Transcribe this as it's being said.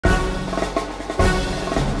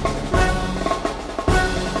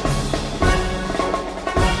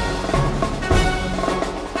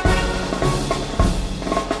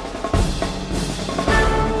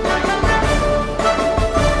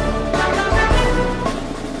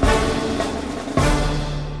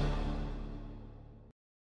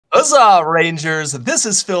Huzzah, Rangers! This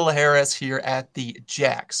is Phil Harris here at the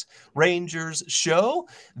Jacks Rangers Show.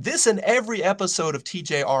 This and every episode of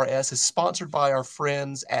TJRS is sponsored by our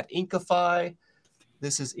friends at Inkify.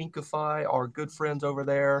 This is Inkify, our good friends over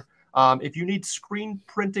there. If you need screen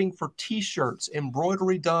printing for T-shirts,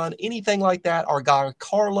 embroidery done, anything like that, our guy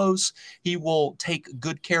Carlos, he will take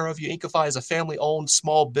good care of you. Inkify is a family-owned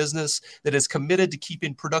small business that is committed to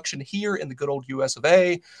keeping production here in the good old US of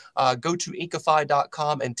A. Go to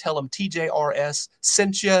inkify.com and tell them TJRS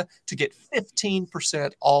sent you to get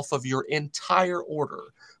 15% off of your entire order.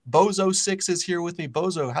 Bozo6 is here with me.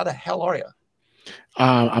 Bozo, how the hell are you?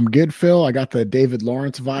 I'm good, Phil. I got the David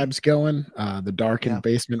Lawrence vibes going. The darkened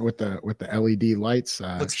basement with the LED lights.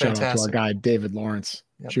 Looks shout fantastic. out to our guy David Lawrence.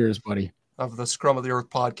 Yep. Cheers, buddy. Of the Scrum of the Earth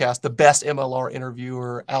podcast, the best MLR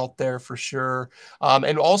interviewer out there for sure.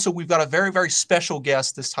 And also we've got a very, very special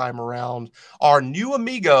guest this time around. Our new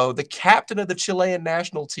amigo, the captain of the Chilean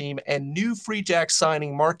national team and new Free Jack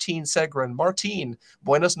signing, Martín Sigren. Martín,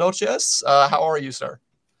 buenas noches. How are you, sir?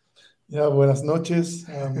 Yeah, buenas noches.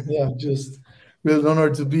 Just real honor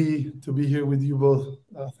to be here with you both.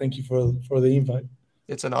 Thank you for the invite.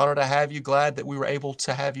 It's an honor to have you. Glad that we were able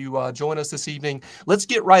to have you join us this evening. Let's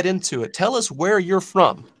get right into it. Tell us where you're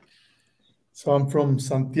from. So I'm from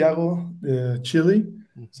Santiago, Chile.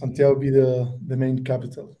 Santiago be the main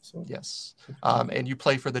capital. So yes, and you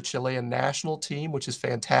play for the Chilean national team, which is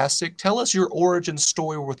fantastic. Tell us your origin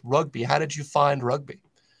story with rugby. How did you find rugby?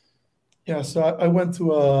 Yeah, so I went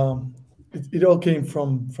to it all came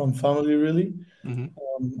from family, really.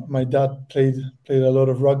 Mm-hmm. My dad played a lot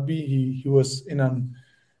of rugby. He was in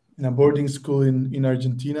a boarding school in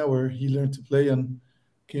Argentina where he learned to play and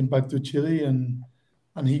came back to Chile and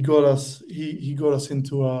he got us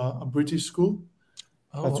into a British school.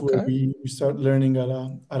 That's where we start learning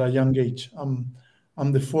at a young age.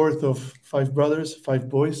 I'm the fourth of 5 brothers, 5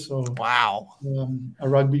 boys. So wow, a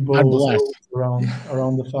rugby ball was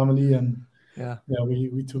around the family, and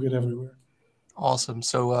we took it everywhere. Awesome.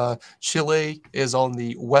 So Chile is on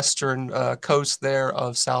the western coast there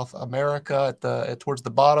of South America towards the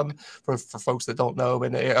bottom for folks that don't know,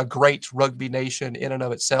 and a great rugby nation in and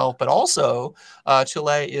of itself. But also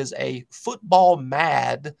Chile is a football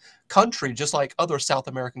mad country, just like other South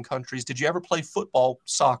American countries. Did you ever play football,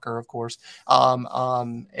 soccer, of course?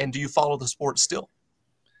 And do you follow the sport still?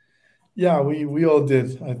 Yeah, we all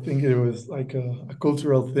did. I think it was like a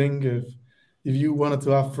cultural thing. If you wanted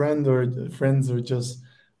to have friends or just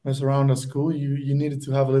mess around at school, you needed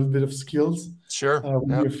to have a little bit of skills. Sure.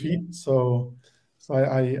 With your feet. So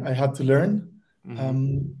I had to learn.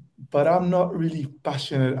 Mm-hmm. But I'm not really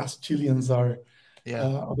passionate as Chileans are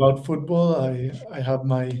about football. I have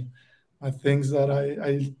my things that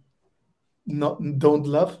I don't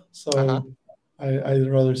love. So I'd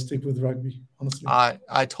rather stick with rugby, honestly.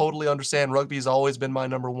 I totally understand. Rugby has always been my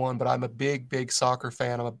number one, but I'm a big soccer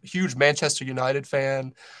fan. I'm a huge Manchester United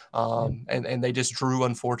fan, and they just drew,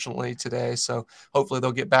 unfortunately, today. So hopefully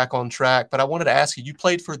they'll get back on track. But I wanted to ask you, you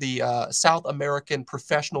played for the South American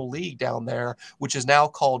Professional League down there, which is now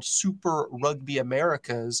called Super Rugby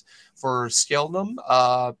Americas for Skelnum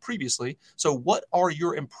previously. So what are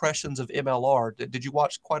your impressions of MLR? Did you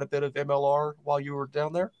watch quite a bit of MLR while you were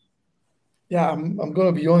down there? Yeah, I'm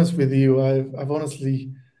gonna be honest with you. I've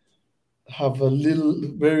honestly have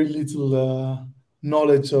very little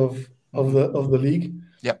knowledge of the league.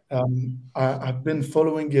 Yep. I've been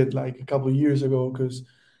following it like a couple of years ago because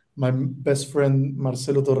my best friend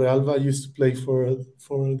Marcelo Torrealba used to play for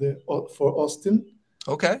Austin.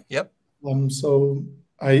 Okay. Yep. So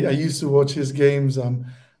I used to watch his games. And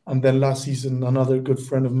then last season, another good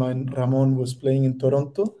friend of mine, Ramon, was playing in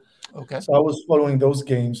Toronto. Okay. So I was following those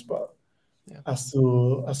games, but as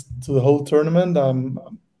to the whole tournament,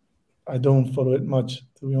 I don't follow it much,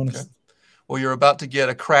 to be honest. Okay. Well, you're about to get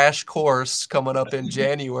a crash course coming up in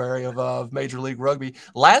January of Major League Rugby.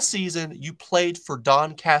 Last season, you played for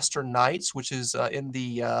Doncaster Knights, which is in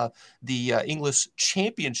the English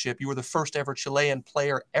Championship. You were the first ever Chilean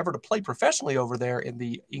player ever to play professionally over there in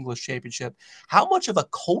the English Championship. How much of a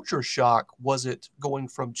culture shock was it going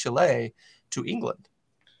from Chile to England?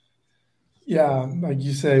 Yeah, like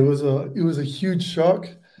you say, it was a huge shock.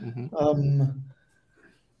 Mm-hmm.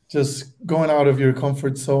 Just going out of your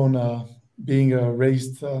comfort zone, being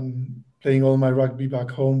raised playing all my rugby back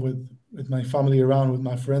home with my family around, with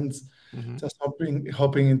my friends, just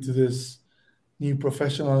hopping into this new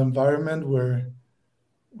professional environment where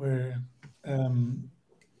in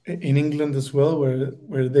England as well,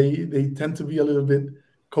 where they tend to be a little bit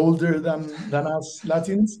colder than us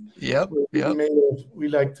Latins. Yep.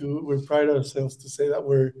 We pride ourselves to say that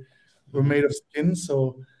we're made of skin.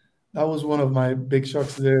 So that was one of my big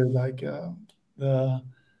shocks there. Like the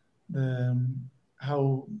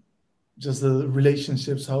how just the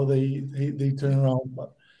relationships, how they turn around.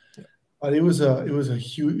 But it was a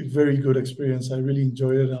huge, very good experience. I really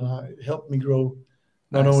enjoyed it, and it helped me grow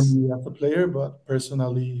not Nice. only as a player but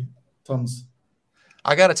personally, tons.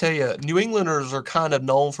 I got to tell you, New Englanders are kind of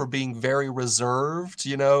known for being very reserved.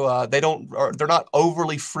 They're not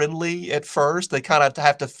overly friendly at first. They kind of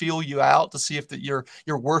have to feel you out to see if you're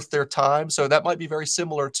worth their time. So that might be very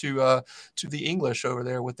similar to the English over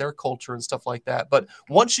there with their culture and stuff like that. But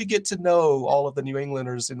once you get to know all of the New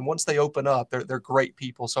Englanders and once they open up, they're great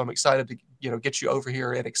people. So I'm excited to get you over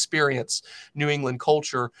here and experience New England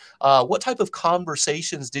culture. What type of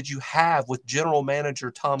conversations did you have with General Manager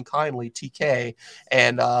Tom Kindly, TK?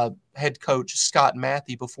 And head coach Scott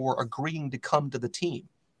Matthew before agreeing to come to the team?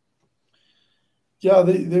 Yeah,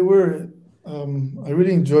 they were. I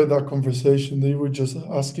really enjoyed that conversation. They were just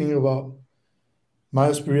asking about my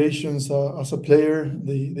aspirations as a player.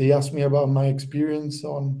 They asked me about my experience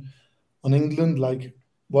on England, like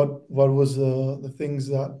what was the things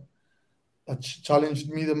that challenged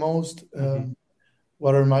me the most.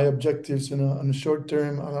 What are my objectives in a short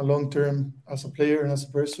term and a long term as a player and as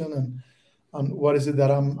a person, and what is it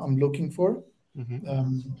that I'm looking for?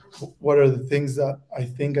 What are the things that I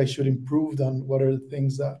think I should improve, and what are the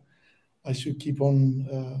things that I should keep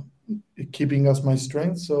on keeping as my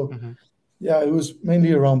strength? So, yeah, it was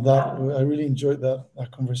mainly around that. I really enjoyed that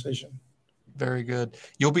conversation. Very good.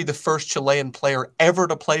 You'll be the first Chilean player ever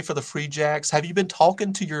to play for the Free Jacks. Have you been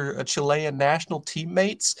talking to your Chilean national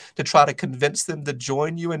teammates to try to convince them to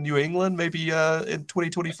join you in New England, maybe in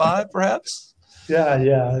 2025, perhaps? Yeah,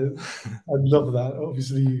 I'd love that.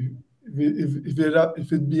 Obviously,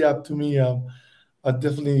 if it'd be up to me, I'd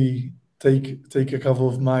definitely take a couple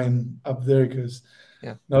of mine up there, because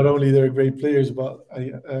not only they're great players, but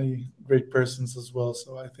I great persons as well.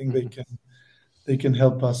 So I think they can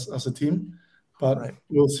help us as a team. But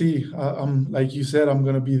we'll see. I'm like you said, I'm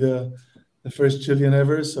going to be the first Chilean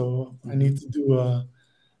ever, so I need to do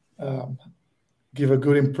give a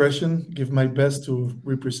good impression, give my best to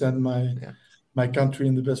represent my country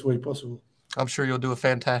in the best way possible. I'm sure you'll do a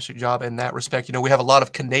fantastic job in that respect. We have a lot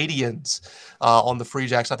of Canadians on the Free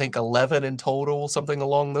Jacks. I think 11 in total, something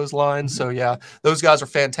along those lines. So, yeah, those guys are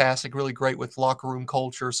fantastic, really great with locker room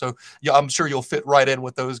culture. So, yeah, I'm sure you'll fit right in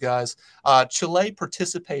with those guys. Chile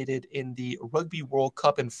participated in the Rugby World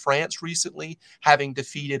Cup in France recently, having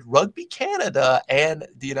defeated Rugby Canada and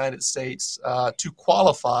the United States to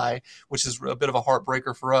qualify, which is a bit of a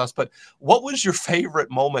heartbreaker for us. But what was your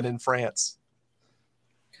favorite moment in France?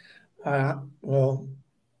 Well,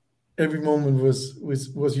 every moment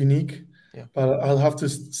was unique, but I'll have to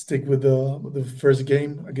stick with the first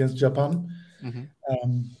game against Japan.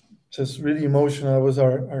 Just really emotional. It was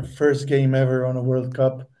our first game ever on a World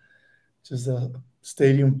Cup. Just a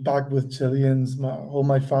stadium packed with Chileans. All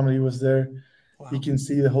my family was there. Wow. You can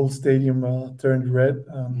see the whole stadium turned red.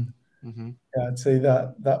 Yeah, I'd say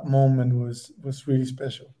that moment was really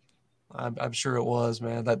special. I'm sure it was,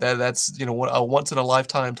 man. That's a once in a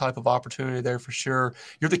lifetime type of opportunity there for sure.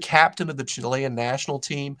 You're the captain of the Chilean national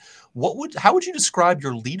team. How would you describe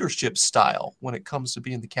your leadership style when it comes to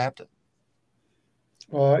being the captain?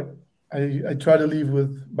 Well, I try to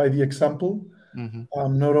lead by the example,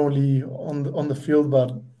 not only on the field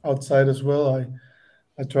but outside as well.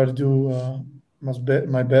 I try to do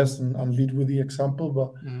my best and lead with the example,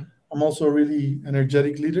 but I'm also a really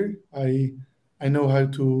energetic leader. I know how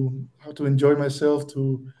to enjoy myself,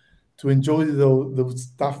 to enjoy those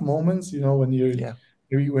tough moments. When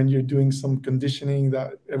you're doing some conditioning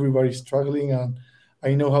that everybody's struggling, and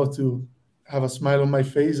I know how to have a smile on my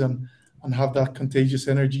face and have that contagious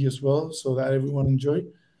energy as well, so that everyone enjoy.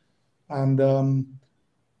 And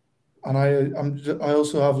I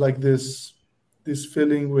also have like this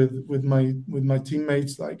feeling with my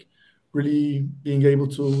teammates, like really being able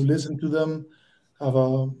to listen to them, have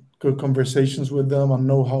good conversations with them, and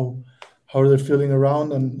know how they're feeling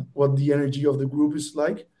around and what the energy of the group is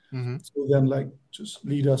like. So then, like, just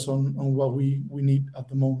lead us on what we need at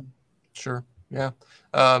the moment. Sure. Yeah.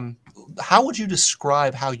 How would you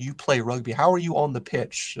describe how you play rugby? How are you on the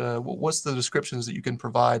pitch? What's the descriptions that you can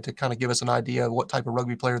provide to kind of give us an idea of what type of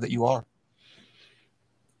rugby player that you are?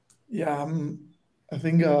 Yeah, I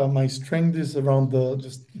think my strength is around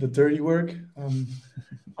just the dirty work.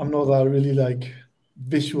 I'm not a really like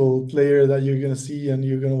visual player that you're gonna see and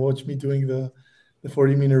you're gonna watch me doing the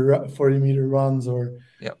 40-meter runs or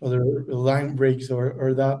the line breaks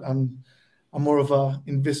or that. I'm more of a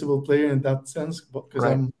invisible player in that sense, because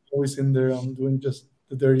I'm always in there. I'm doing just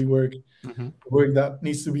the dirty work, the work that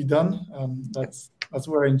needs to be done. that's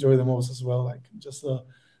where I enjoy the most as well. Like just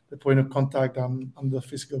the point of contact and the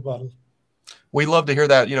physical battle. We love to hear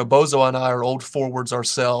that. You know, Bozo and I are old forwards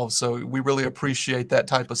ourselves, so we really appreciate that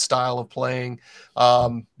type of style of playing.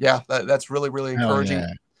 Yeah, that's really, really encouraging.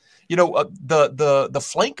 Yeah. You know, the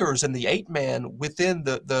flankers and the 8-man within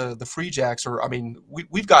the Free Jacks are, I mean,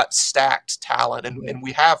 we've got stacked talent, and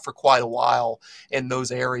we have for quite a while in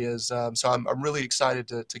those areas. So I'm really excited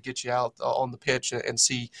to get you out on the pitch and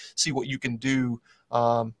see what you can do.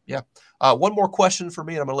 Yeah. One more question for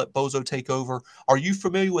me, and I'm going to let Bozo take over. Are you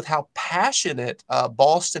familiar with how passionate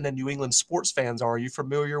Boston and New England sports fans are? Are you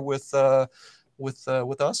familiar with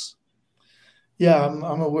us? Yeah,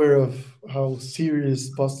 I'm aware of how serious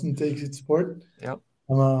Boston takes its sport. Yep.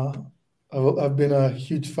 I've been a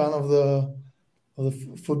huge fan of the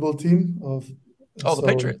football team the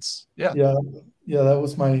Patriots. Yeah. Yeah,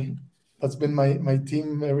 that's been my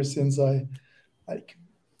team ever since I like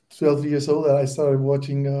 12 years old that I started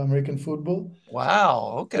watching American football.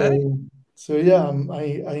 Wow. Okay. So yeah,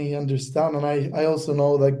 I understand, and I also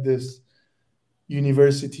know like this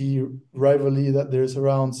university rivalry that there's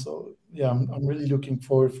around. So yeah, I'm really looking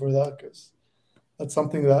forward for that, because that's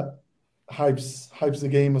something that hypes the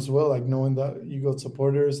game as well. Like knowing that you got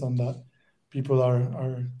supporters and that people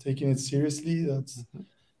are taking it seriously.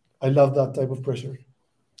 I love that type of pressure.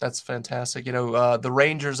 That's fantastic. You know, the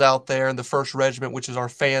Rangers out there in the 1st Regiment, which is our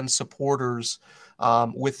fan supporters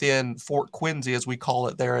within Fort Quincy, as we call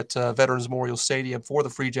it there at Veterans Memorial Stadium for the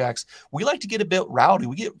Free Jacks, we like to get a bit rowdy.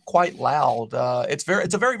 We get quite loud. It's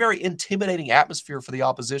a very, very intimidating atmosphere for the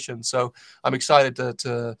opposition. So I'm excited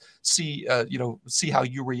to see, see how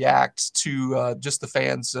you react to just the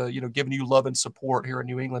fans, giving you love and support here in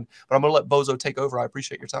New England. But I'm going to let Bozo take over. I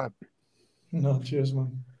appreciate your time. No, cheers,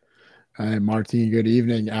 man. Hi, Martin. Good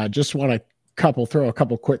evening. I just want to throw a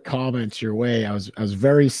couple quick comments your way. I was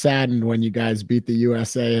very saddened when you guys beat the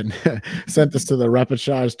USA and sent us to the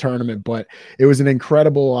repechage tournament, but it was an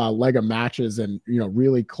incredible leg of matches, and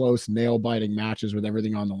really close, nail biting matches with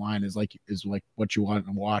everything on the line is like what you want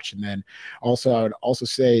to watch. And then also I would also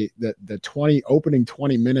say that the opening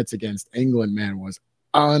 20 minutes against England, man, was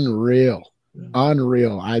unreal.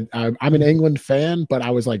 Unreal. I'm an England fan, but I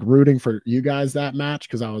was like rooting for you guys that match,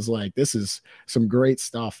 because I was like, this is some great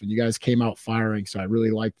stuff, and you guys came out firing. So I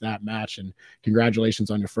really liked that match, and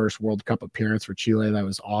congratulations on your first World Cup appearance for Chile. That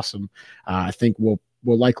was awesome. I think we'll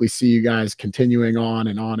likely see you guys continuing on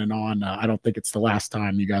and on and on. I don't think it's the last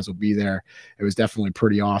time you guys will be there. It was definitely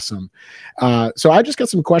pretty awesome. So I just got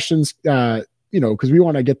some questions. Because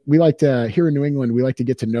we like to, here in New England, we like to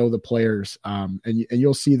get to know the players. And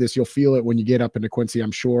you'll see this, you'll feel it when you get up into Quincy. I'm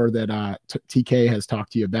sure that TK has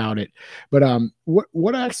talked to you about it. But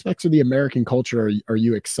what aspects of the American culture are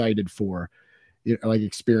you excited for, like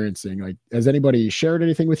experiencing? Like, has anybody shared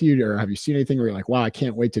anything with you, or have you seen anything where you're like, wow, I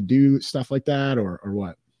can't wait to do stuff like that, or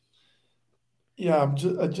what? Yeah,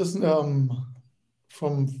 I just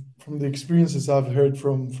from the experiences I've heard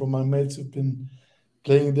from my mates who've been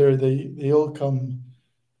playing there, they all come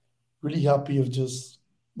really happy of just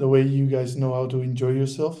the way you guys know how to enjoy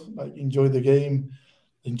yourself, like enjoy the game,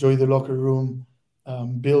 enjoy the locker room,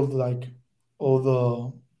 build like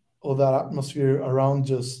all that atmosphere around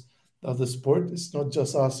just the sport. It's not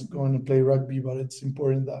just us going to play rugby, but it's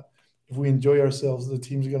important that if we enjoy ourselves, the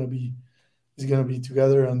team's gonna be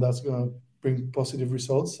together, and that's gonna bring positive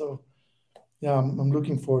results. So yeah, I'm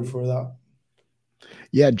looking forward for that.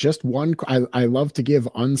 Yeah, just one. I love to give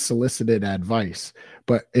unsolicited advice,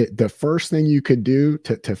 but the first thing you could do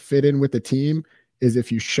to fit in with the team is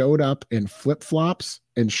if you showed up in flip-flops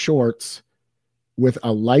and shorts with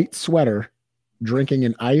a light sweater, drinking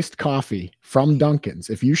an iced coffee from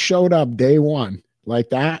Dunkin's. If you showed up day one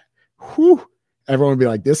like that, whew, everyone would be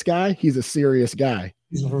like, this guy, he's a serious guy.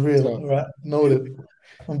 He's for real. So, all right, noted.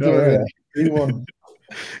 I'm doing that. Day one.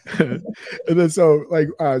 And then so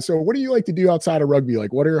what do you like to do outside of rugby?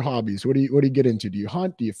 Like, what are your hobbies? What do you get into? Do you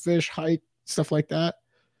hunt? Do you fish, hike, stuff like that?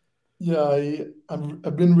 Yeah,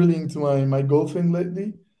 I've been really into my golfing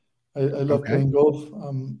lately. I love playing golf.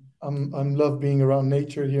 I'm love being around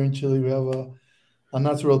nature here in Chile. We have a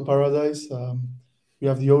natural paradise. We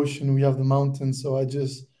have the ocean, we have the mountains. So I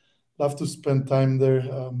just love to spend time there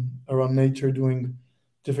around nature, doing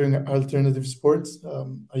different alternative sports.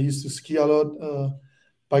 I used to ski a lot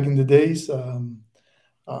back in the days, a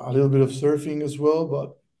little bit of surfing as well,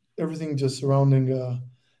 but everything just surrounding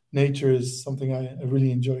nature is something I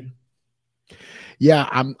really enjoy. Yeah,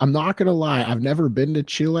 I'm not gonna lie. I've never been to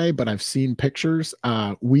Chile, but I've seen pictures.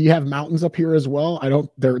 We have mountains up here as well. I don't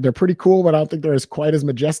they're pretty cool, but I don't think they're as quite as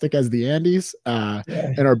majestic as the Andes. Yeah.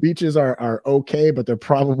 And our beaches are okay, but they're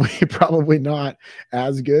probably probably not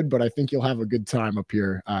as good. But I think you'll have a good time up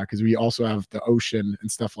here because we also have the ocean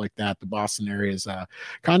and stuff like that. The Boston area is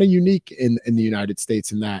kind of unique in the United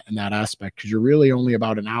States in that aspect because you're really only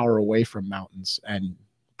about an hour away from mountains and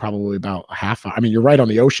probably about a half hour. I mean, you're right on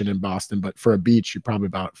the ocean in Boston, but for a beach, you're probably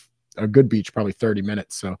about a good beach, probably 30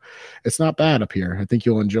 minutes. So it's not bad up here. I think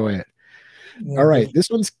you'll enjoy it. Yeah, All right. This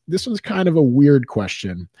one's kind of a weird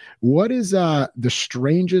question. What is the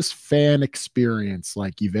strangest fan experience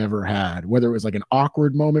like you've ever had? Whether it was like an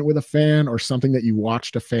awkward moment with a fan or something that you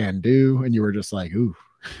watched a fan do and you were just like, ooh.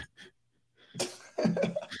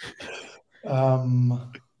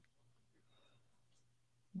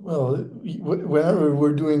 Well, whenever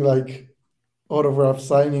we're doing like autograph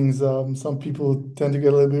signings, some people tend to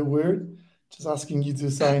get a little bit weird, just asking you to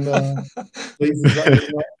sign places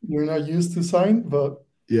that you're not used to sign, but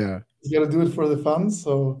Yeah. you got to do it for the fans.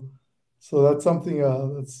 So that's something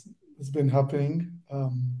that's been happening.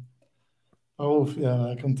 Oh yeah,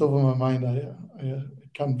 like on top of my mind, I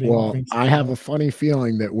can't Well, bring I have a funny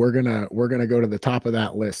feeling that we're gonna go to the top of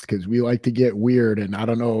that list because we like to get weird. And I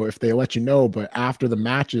don't know if they let you know, but after the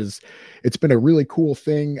matches, it's been a really cool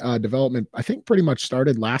thing. Development, I think, pretty much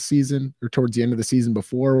started last season or towards the end of the season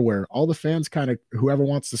before, where all the fans kind of whoever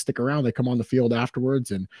wants to stick around, they come on the field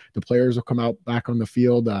afterwards, and the players will come out back on the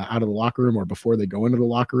field out of the locker room or before they go into the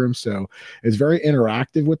locker room. So it's very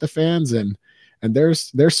interactive with the fans and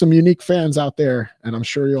there's some unique fans out there, and I'm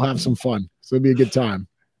sure you'll have some fun. So it'll be a good time.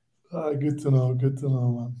 Good to know. Good to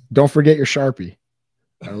know, man. Don't forget your Sharpie.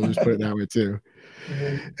 I will just put it that way too.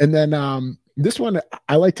 And then this one,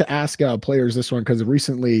 I like to ask players this one because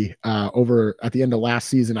recently, over at the end of last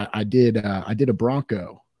season, I did a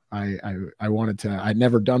Bronco. I wanted to. I'd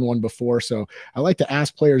never done one before, so I like to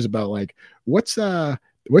ask players about like what's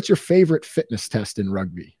your favorite fitness test in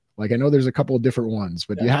rugby? Like I know there's a couple of different ones,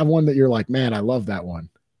 but do you have one that you're like, man, I love that one?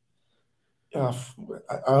 Yeah,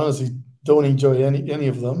 I honestly don't enjoy any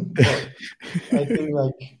of them, but I think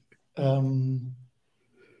like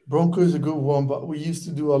Bronco is a good one. But we used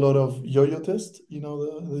to do a lot of yo-yo test. You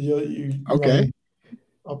know, the yo you Okay. running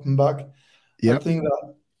up and back. I Yep. think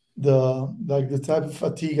that the type of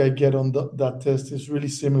fatigue I get on that test is really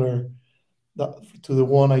similar to the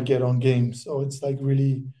one I get on games. So it's like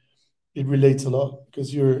really it relates a lot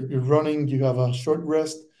because you're running, you have a short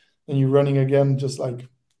rest, and you're running again, just like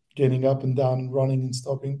getting up and down, running and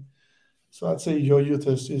stopping. So I'd say yo-yo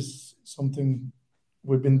test is something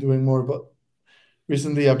we've been doing more, but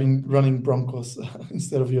recently I've been running Broncos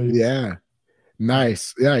instead of yo-yos. Yeah.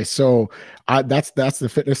 Nice. Yeah. So that's the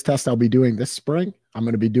fitness test I'll be doing this spring. I'm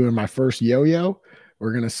going to be doing my first yo-yo.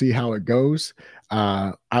 We're going to see how it goes.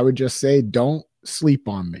 I would just say don't sleep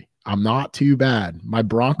on me. I'm not too bad. My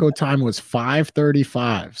Bronco time was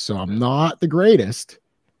 5:35, so I'm not the greatest,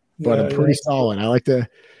 but I'm Yeah, pretty yeah. solid. I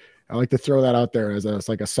like to throw that out there as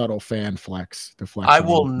like a subtle fan flex to flex I on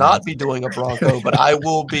will all not fans. be doing a Bronco, but I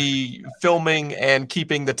will be filming and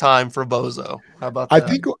keeping the time for Bozo. How about I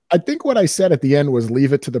that? think what I said at the end was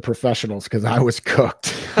leave it to the professionals because I was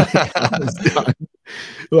cooked. Like, I was done.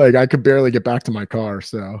 Like I could barely get back to my car.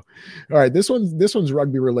 So, all right, this one's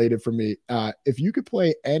rugby related for me. If you could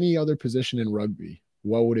play any other position in rugby,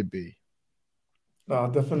 what would it be?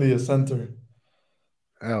 Definitely a center.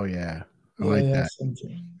 Oh yeah, I Yeah, like yeah, that. center.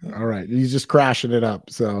 Yeah, All right, he's just crashing it up.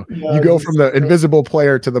 So you yeah, go from just the invisible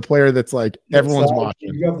player to the player that's like everyone's exactly.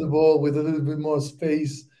 watching. Grab the ball with a little bit more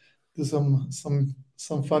space, do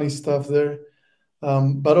some funny stuff there.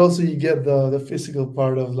 But also you get the physical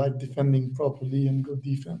part of like defending properly and good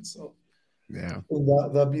defense. So Yeah. I think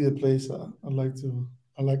that'd be the place I'd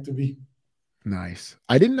like to be. Nice.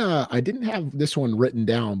 I didn't have this one written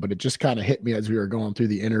down, but it just kind of hit me as we were going through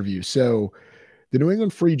the interview. So the New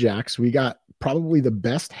England Free Jacks, we got probably the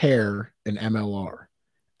best hair in MLR.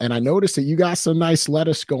 And I noticed that you got some nice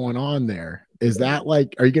lettuce going on there. Is that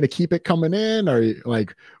like, are you going to keep it coming in? Or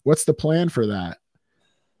like, what's the plan for that?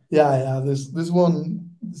 Yeah, yeah. This is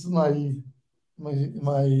my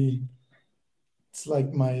it's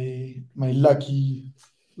like my lucky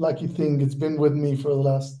thing. It's been with me for the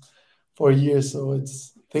last 4 years, so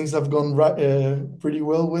it's things have gone right, pretty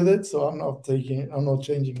well with it. So I'm not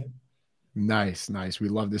changing it. Nice, nice. We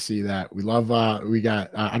love to see that. We love, we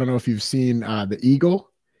got, I don't know if you've seen the Eagle,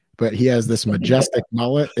 but he has this majestic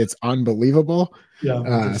mullet. It's unbelievable.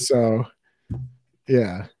 Yeah, So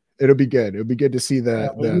yeah, it'll be good. It'll be good to see yeah,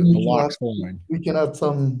 the maybe the locks flowing. we can add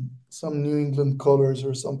some New England colors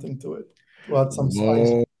or something to it to add some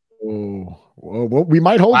spice. Whoa, whoa, Well, we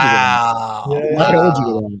might hold you to that. Wow. Yeah, We might hold you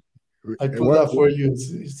Wow. to that. I put that for you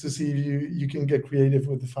to see if you can get creative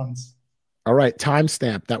with the fans. All right,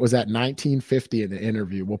 timestamp. That was at 1950 in the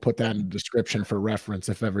interview. We'll put that in the description for reference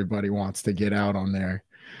if everybody wants to get out on there.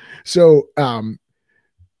 So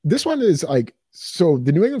this one is like, so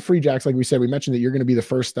the New England Free Jacks, like we said, we mentioned that you're going to be the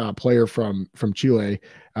first player from Chile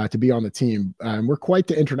to be on the team. We're quite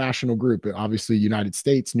the international group. Obviously, United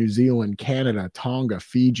States, New Zealand, Canada, Tonga,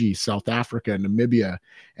 Fiji, South Africa, Namibia,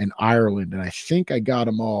 and Ireland. And I think I got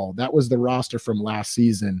them all. That was the roster from last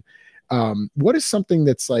season. What is something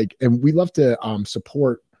that's like, and we love to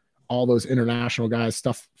support all those international guys,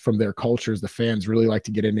 stuff from their cultures. The fans really like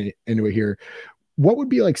to get into it here. What would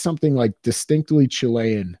be like something like distinctly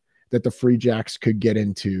Chilean that the Free Jacks could get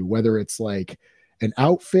into, whether it's like an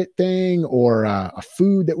outfit thing or a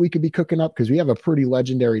food that we could be cooking up? Because we have a pretty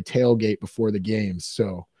legendary tailgate before the games.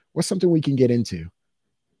 So what's something we can get into?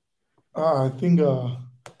 I think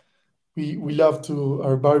we love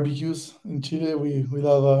our barbecues in Chile. We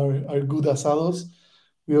love our good asados.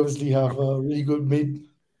 We obviously have a really good meat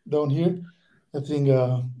down here. I think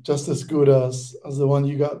just as good as the one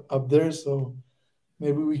you got up there. So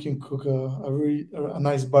maybe we can cook a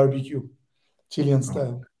nice barbecue, Chilean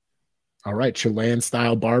style. All right, Chilean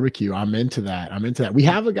style barbecue. I'm into that. We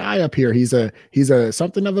have a guy up here. He's a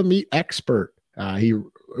something of a meat expert.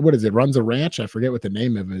 What is it? Runs a ranch. I forget what the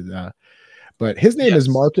name of it. But his name is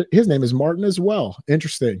Martin. His name is Martin as well.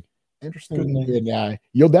 Interesting. And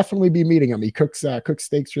you'll definitely be meeting him. He cooks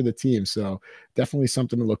steaks for the team, so definitely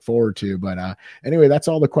something to look forward to. But anyway, that's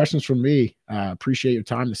all the questions from me. Appreciate your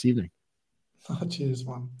time this evening. Cheers,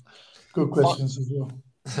 man. Good questions as well.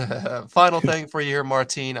 Final thing for you here,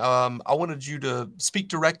 Martin. I wanted you to speak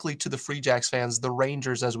directly to the Free Jacks fans, the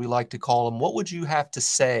Rangers, as we like to call them. What would you have to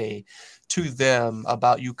say to them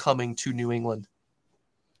about you coming to New England?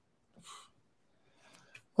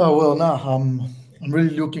 Oh well, no, I'm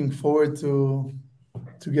really looking forward to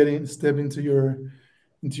step into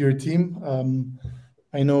your team.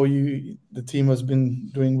 I know the team has been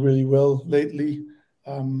doing really well lately.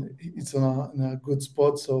 It's in a good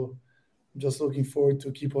spot, so I'm just looking forward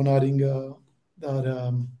to keep on adding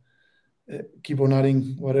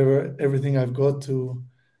everything I've got to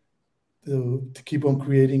keep on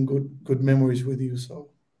creating good memories with you. So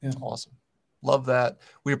yeah, awesome. Love that.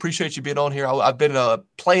 We appreciate you being on here. I've been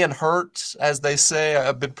playing hurt, as they say.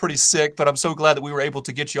 I've been pretty sick, but I'm so glad that we were able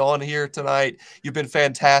to get you on here tonight. You've been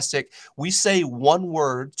fantastic. We say one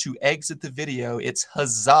word to exit the video. It's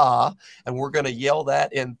huzzah, and we're going to yell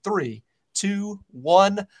that in 3, 2,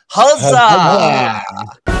 1. Huzzah!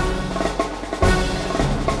 Huzzah!